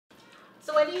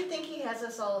So why do you think he has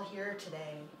us all here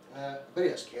today? I bet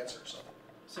he has cancer or something.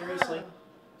 Seriously?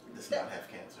 He does not have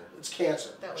cancer. It's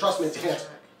cancer. Trust me, it's cancer.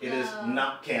 It is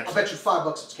not cancer. I'll bet you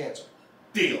 $5 it's cancer.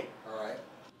 Deal. All right.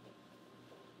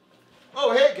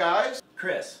 Oh, hey, guys.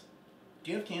 Chris,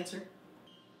 do you have cancer?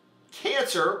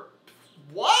 Cancer?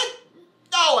 What?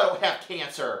 No, I don't have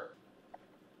cancer.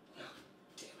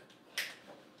 Damn it.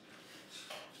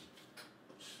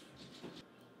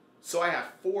 So I have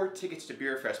 4 tickets to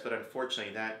Beer Fest, but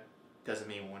unfortunately that doesn't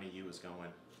mean one of you is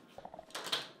going.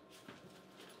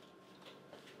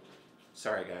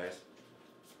 Sorry, guys.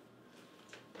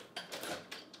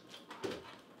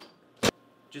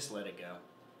 Just let it go.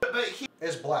 But he...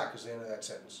 It's black is the end of that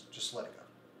sentence. Just let it go.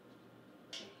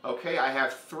 Okay, I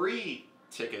have 3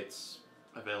 tickets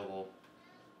available.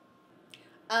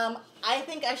 I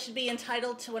think I should be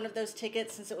entitled to one of those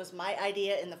tickets since it was my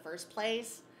idea in the first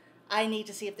place. I need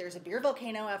to see if there's a beer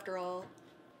volcano after all.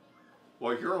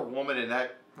 Well, you're a woman and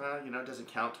that, well, you know, doesn't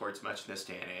count towards much in this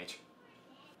day and age.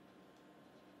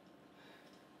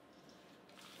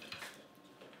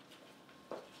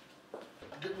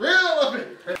 Get real up in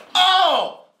here.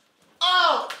 Oh!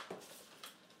 Oh!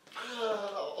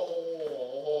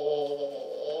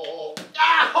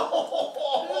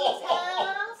 Whose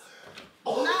house?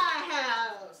 My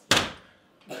house.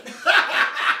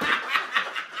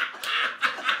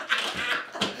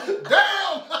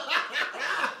 Damn!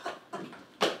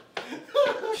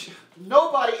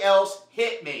 Nobody else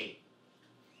hit me.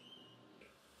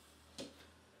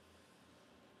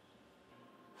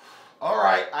 All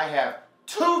right, I have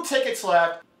 2 tickets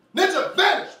left. Ninja,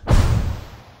 vanish!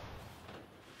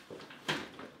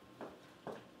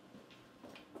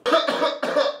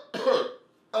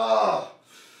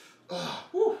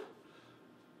 Whew.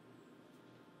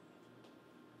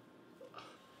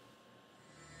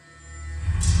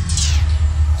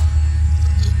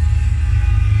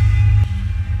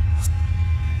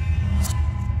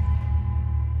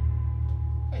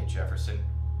 Hey, Jefferson.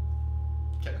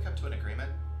 Can we come to an agreement?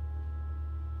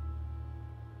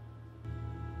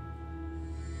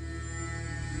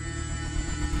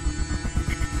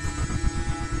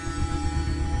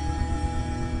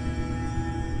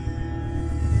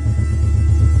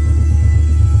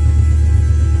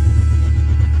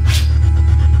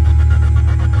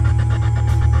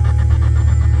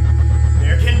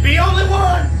 There can be only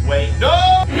one! Wait, no!